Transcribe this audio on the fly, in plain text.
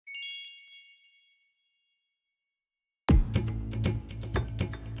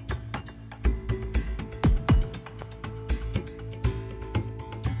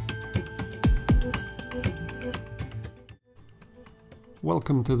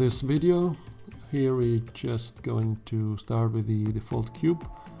Welcome to this video. Here we're just going to start with the default cube.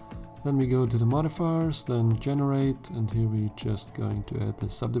 Then we go to the modifiers, then generate, and here we're just going to add the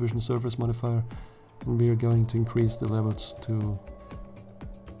subdivision surface modifier. And we are going to increase the levels to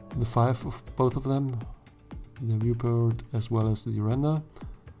the 5 of both of them, the viewport as well as the render.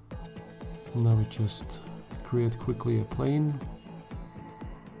 Now we just create quickly a plane,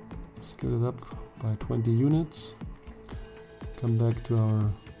 scale it up by 20 units. Come back to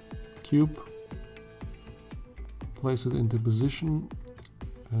our cube, place it into position,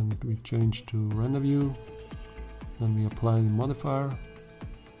 and we change to render view. Then we apply the modifier.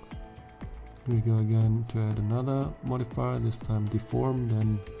 We go again to add another modifier, this time deform,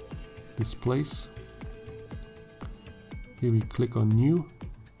 then displace. Here we click on new,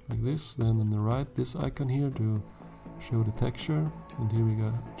 like this. Then on the right, this icon here to show the texture. And here we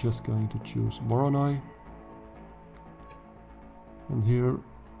go, just going to choose Voronoi. And here,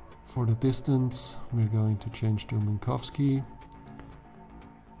 for the distance, we're going to change to Minkowski.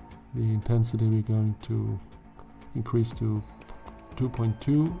 The intensity we're going to increase to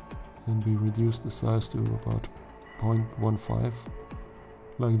 2.2, and we reduce the size to about 0.15,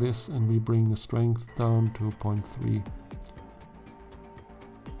 like this, and we bring the strength down to 0.3.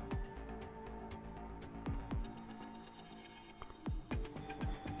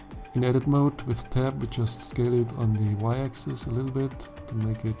 In edit mode with tab, we just scale it on the y-axis a little bit to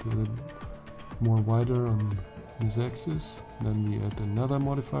make it a little more wider on this axis. Then we add another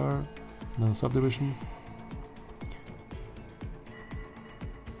modifier, another subdivision.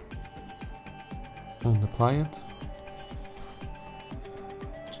 And apply it.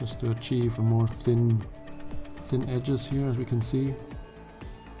 Just to achieve a more thin edges here, as we can see.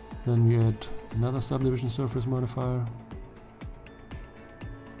 Then we add another subdivision surface modifier,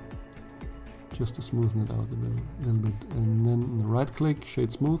 just to smoothen it out a little bit, and then right click,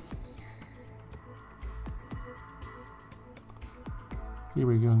 shade smooth. Here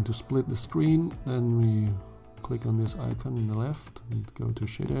we're going to split the screen, then we click on this icon on the left and go to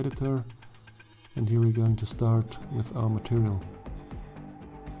shade editor, and here we're going to start with our material.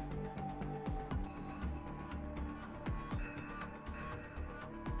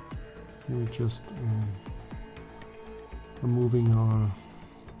 Here we're just removing our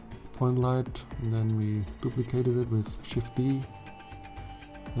point light, and then we duplicated it with Shift D.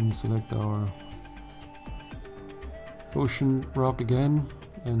 Then we select our ocean rock again,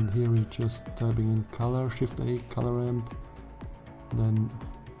 and here we're just typing in color, Shift A, color ramp. Then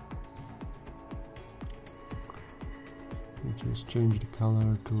we just change the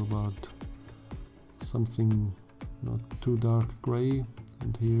color to about something not too dark gray,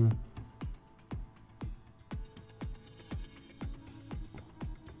 and here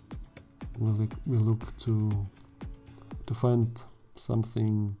we'll look to find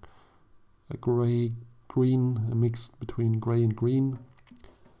something, a gray green, a mix between gray and green.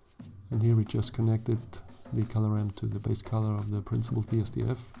 And here we just connected the color ramp to the base color of the principled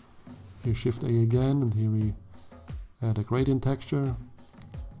BSDF. Here Shift A again, and here we add a gradient texture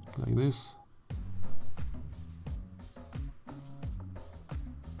like this.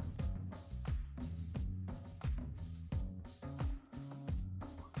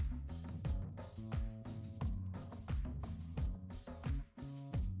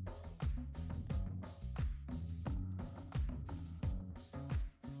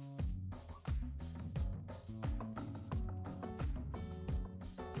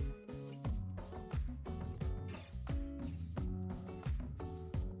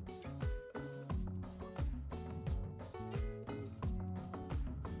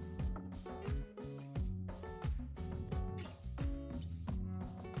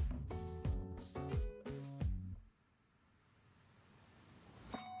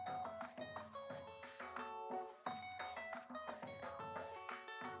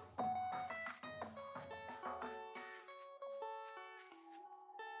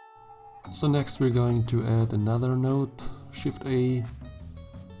 So next we're going to add another node, Shift A,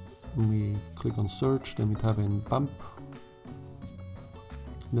 and we click on search, then we type in bump.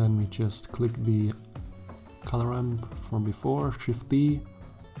 Then we just click the color ramp from before, Shift D,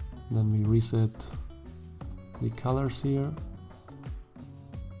 then we reset the colors here.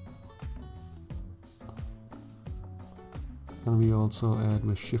 And we also add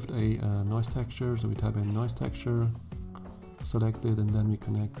with Shift A noise texture, so we type in noise texture, select it, and then we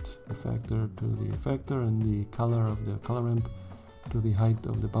connect the effector to the effector and the color of the color ramp to the height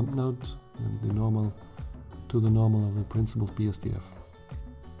of the bump node, and the normal to the normal of the principled BSDF.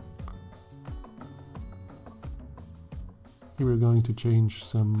 Here we're going to change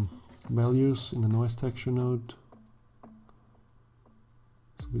some values in the noise texture node.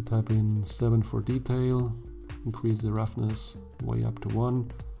 we type in 7 for detail, increase the roughness way up to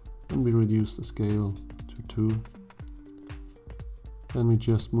 1, and we reduce the scale to 2. Then we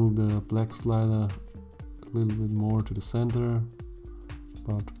just move the black slider a little bit more to the center,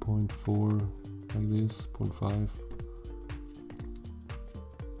 about 0.4, like this, 0.5.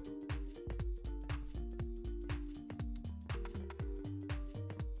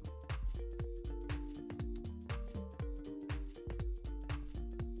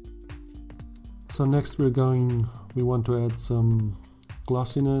 So next we want to add some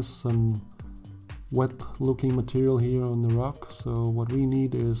glossiness, some wet looking material here on the rock. So what we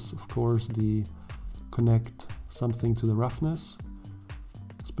need is, of course, connect something to the roughness.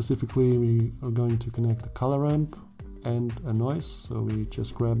 Specifically, we are going to connect a color ramp and a noise. So we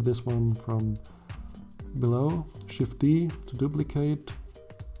just grab this one from below, Shift D to duplicate,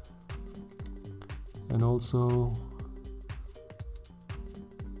 and also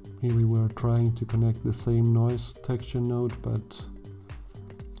here we were trying to connect the same noise texture node, but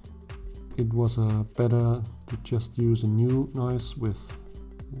it was better to just use a new noise with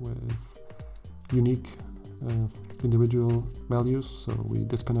unique individual values. So we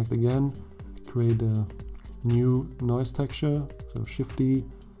disconnect again, create a new noise texture, so Shift D,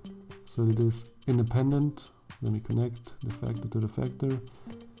 so it is independent. Then we connect the factor to the factor.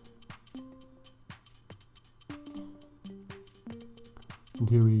 And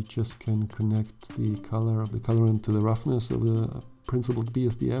here we just can connect the color of the colorant to the roughness of the principled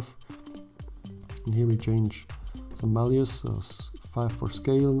BSDF. And here we change some values, so 5 for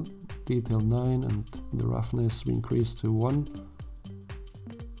scale, detail 9, and the roughness we increase to 1.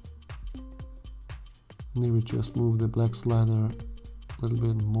 And here we just move the black slider a little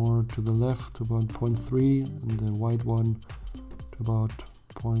bit more to the left to about 0.3, and the white one to about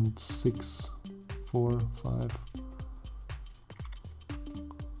 0.645.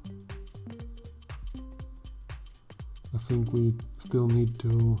 I think we still need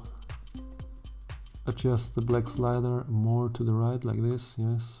to adjust the black slider more to the right, like this,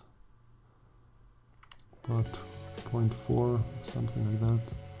 yes. About 0.4, something like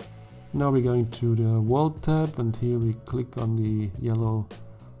that. Now we're going to the World tab, and here we click on the yellow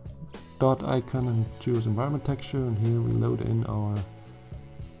dot icon and choose Environment Texture, and here we load in our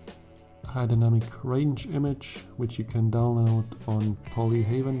high dynamic range image, which you can download on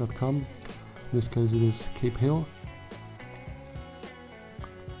polyhaven.com. In this case it is Cape Hill.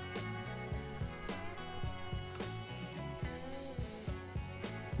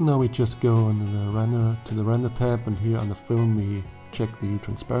 Now we just go on the render tab, and here on the film we check the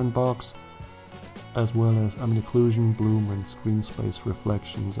transparent box, as well as ambient occlusion, bloom and screen space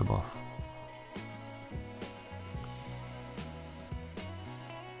reflections above.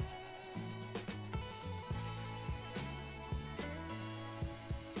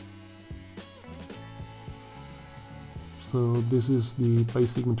 So this is the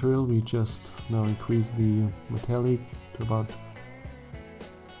basic material. We just now increase the metallic to about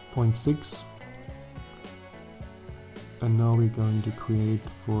 0.6, and now we're going to create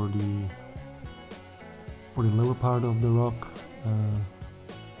for the lower part of the rock.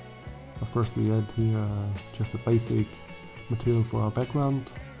 But first we add here just a basic material for our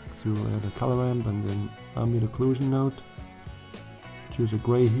background. So we'll add a color ramp and then ambient occlusion node. Choose a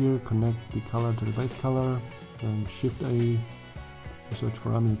gray here, connect the color to the base color, then Shift A to search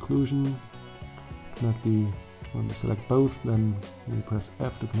for ambient occlusion, connect when we select both, then we press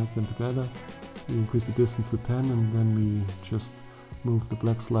F to connect them together. We increase the distance to 10, and then we just move the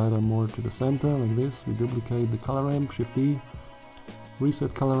black slider more to the center, like this. We duplicate the color ramp, Shift D,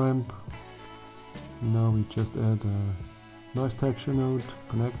 reset color ramp. Now we just add a noise texture node,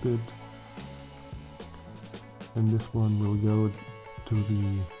 connect it, and this one will go to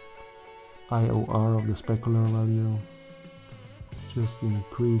the IOR of the specular value. Just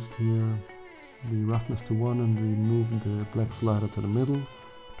increased here the roughness to 1, and we move the black slider to the middle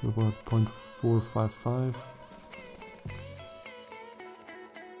to about 0.455.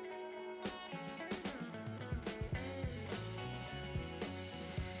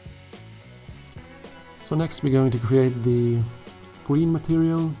 So next we're going to create the green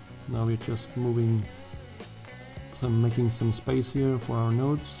material. Now we're just making some space here for our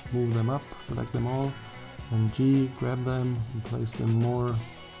nodes. Move them up, select them all, and G, grab them and place them more,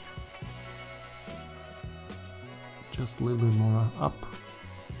 just a little bit more up.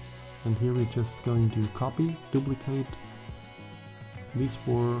 And here we're just going to copy, duplicate these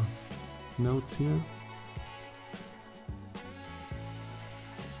 4 nodes here.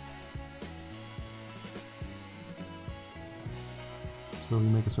 So we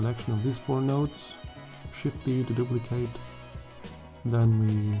make a selection of these 4 nodes, Shift D to duplicate, Then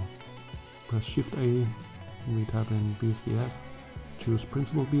we press Shift A, we tap in BSDF, choose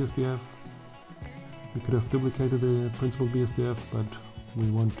Principal BSDF. We could have duplicated the Principal BSDF, but we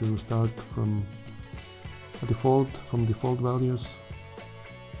want to start from default values.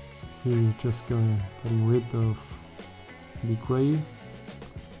 Here we're just getting rid of the gray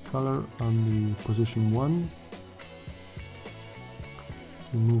color on the position 1.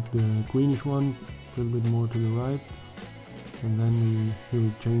 We move the greenish one a little bit more to the right, and then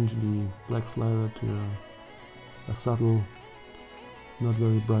we change the black slider to a subtle, not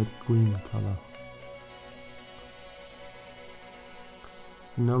very bright green color.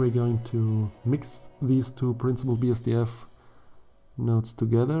 And now we're going to mix these two Principal BSDF nodes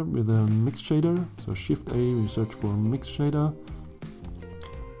together with a mix shader. So Shift A, we search for mix shader,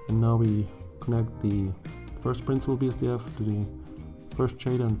 and now we connect the first Principal BSDF to the first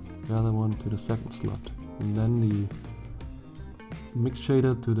shader and the other one to the second slot, and then the mix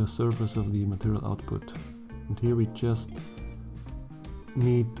shader to the surface of the material output. And here we just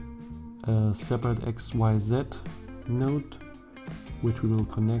need a separate XYZ node, which we will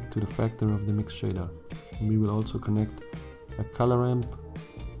connect to the factor of the mix shader. And we will also connect a color ramp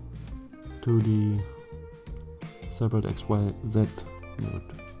to the separate XYZ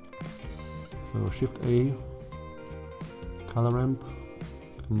node. So Shift A, color ramp,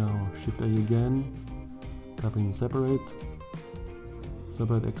 and now Shift A again, tapping separate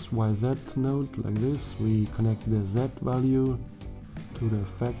XYZ node like this. We connect the Z value to the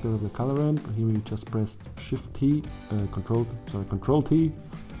factor of the color ramp. Here we just pressed Shift T, Control T,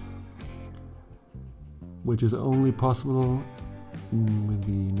 which is only possible with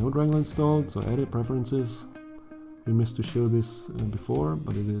the Node Wrangler installed. So Edit Preferences. We missed to show this before,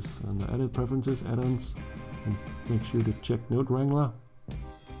 but it is under Edit Preferences, Add-ons, and make sure to check Node Wrangler.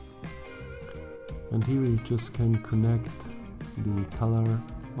 And here we just can connect the color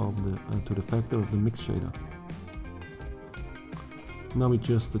of the to the factor of the mix shader. Now we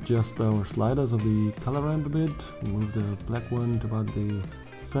just adjust our sliders of the color ramp a bit. We move the black one to about the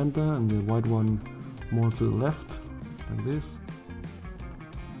center and the white one more to the left, like this.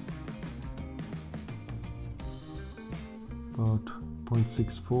 About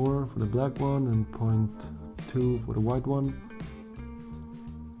 0.64 for the black one and 0.2 for the white one.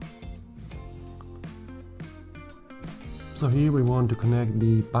 So here we want to connect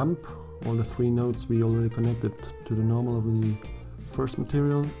the bump. All the three nodes we already connected to the normal of the first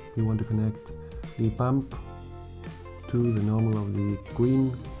material. We want to connect the bump to the normal of the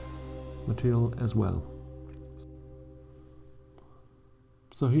green material as well.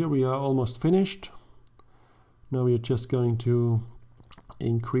 So here we are almost finished. Now we are just going to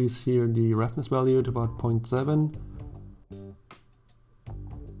increase here the roughness value to about 0.7.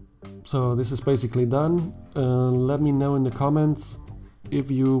 So this is basically done. Let me know in the comments if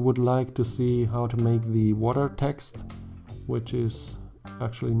you would like to see how to make the water text, which is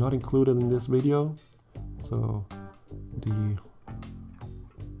actually not included in this video. So the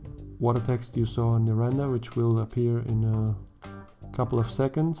water text you saw in the render, which will appear in a couple of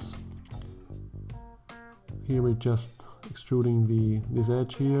seconds. Here we're just extruding this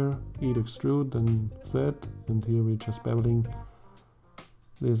edge here, E to extrude and Z, and here we're just beveling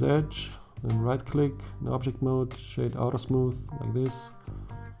this edge, then right click in object mode, shade auto smooth like this.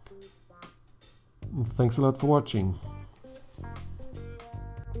 And thanks a lot for watching.